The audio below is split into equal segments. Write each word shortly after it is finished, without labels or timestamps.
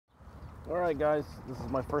Alright guys, this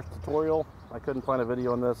is my first tutorial. I couldn't find a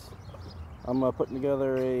video on this. I'm putting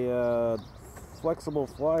together a flexible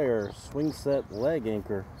flyer swing set leg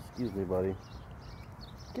anchor. Excuse me, buddy.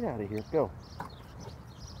 Get out of here. Go.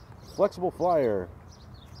 Flexible flyer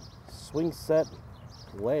swing set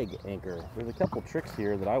leg anchor. There's a couple tricks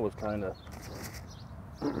here that I was trying to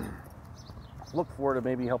look for to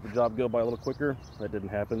maybe help the job go by a little quicker. That didn't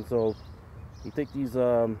happen. So you take these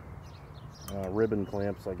ribbon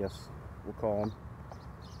clamps, I guess we'll call them.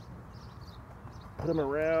 Put them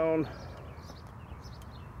around.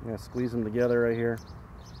 Yeah, squeeze them together right here.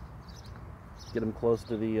 Get them close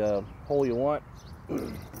to the hole you want.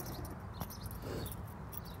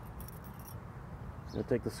 You'll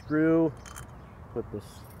take the screw, put the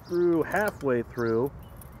screw halfway through,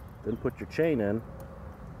 then put your chain in.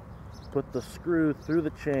 Put the screw through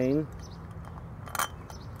the chain.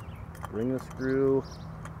 Bring the screw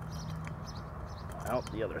out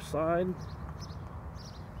the other side.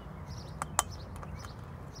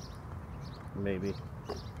 Maybe.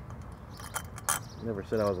 Never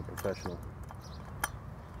said I was a professional.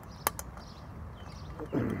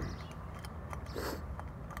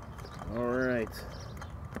 Alright.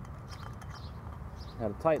 Now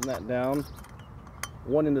to tighten that down,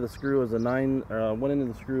 one end of the screw is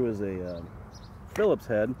a Phillips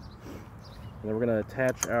head. And then we're going to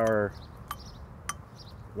attach our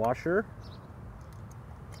washer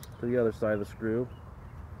to the other side of the screw.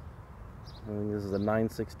 I think this is a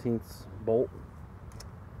 9/16 bolt.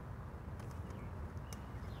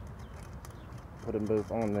 Put them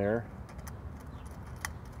both on there.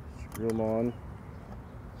 Screw them on.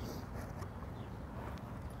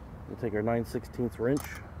 We'll take our 9/16 wrench.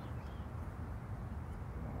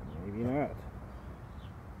 Maybe not.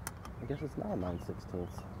 I guess it's not a 9/16.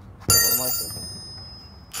 What am I thinking?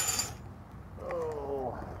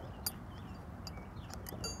 Oh.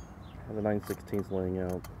 I have a 9/16 laying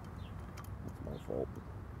out. That's my fault.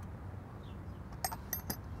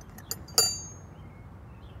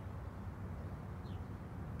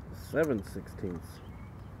 Seven 16ths.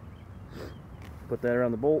 Put that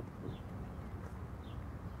around the bolt.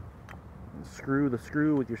 Screw the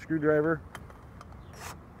screw with your screwdriver.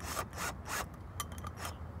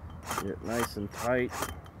 Get it nice and tight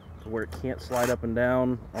to where it can't slide up and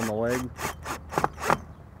down on the leg.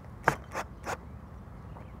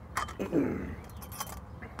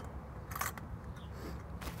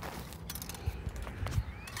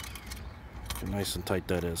 Nice and tight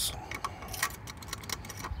that is.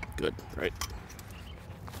 Good, right?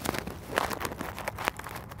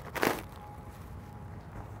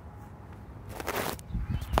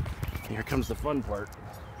 Here comes the fun part.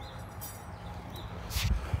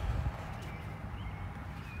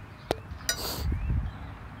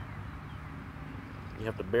 You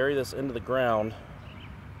have to bury this into the ground.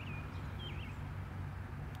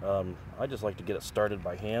 I just like to get it started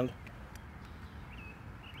by hand.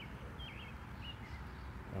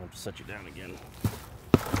 I'll set you down again.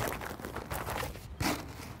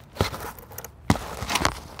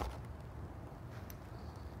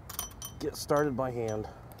 Get started by hand.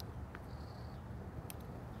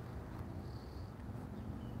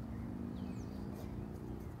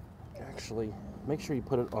 Actually, make sure you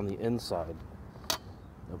put it on the inside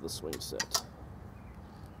of the swing set,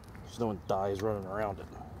 so no one dies running around it.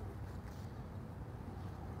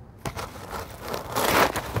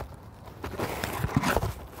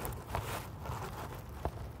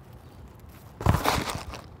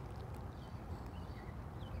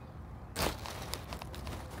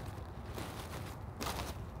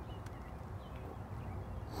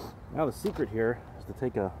 Now the secret here is to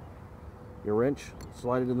take your wrench,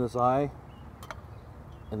 slide it in this eye,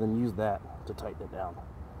 and then use that to tighten it down.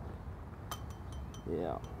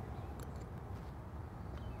 Yeah.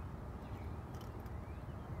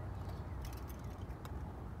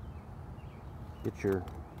 Get your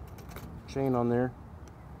chain on there.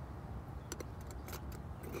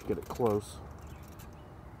 Just get it close.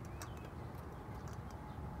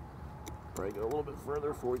 Probably go a little bit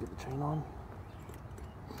further before we get the chain on.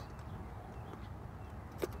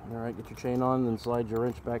 Alright, get your chain on, then slide your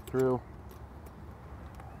wrench back through.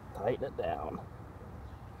 Tighten it down.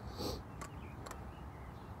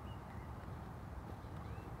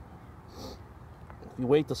 If you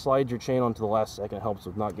wait to slide your chain on to the last second, it helps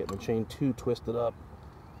with not getting the chain too twisted up.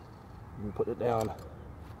 You put it down.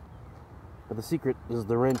 But the secret is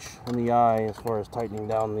the wrench and the eye as far as tightening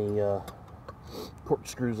down the cork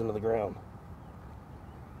screws into the ground.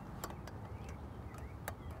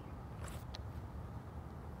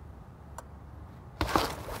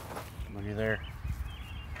 Looky there.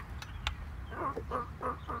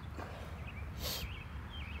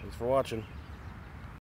 Thanks for watching.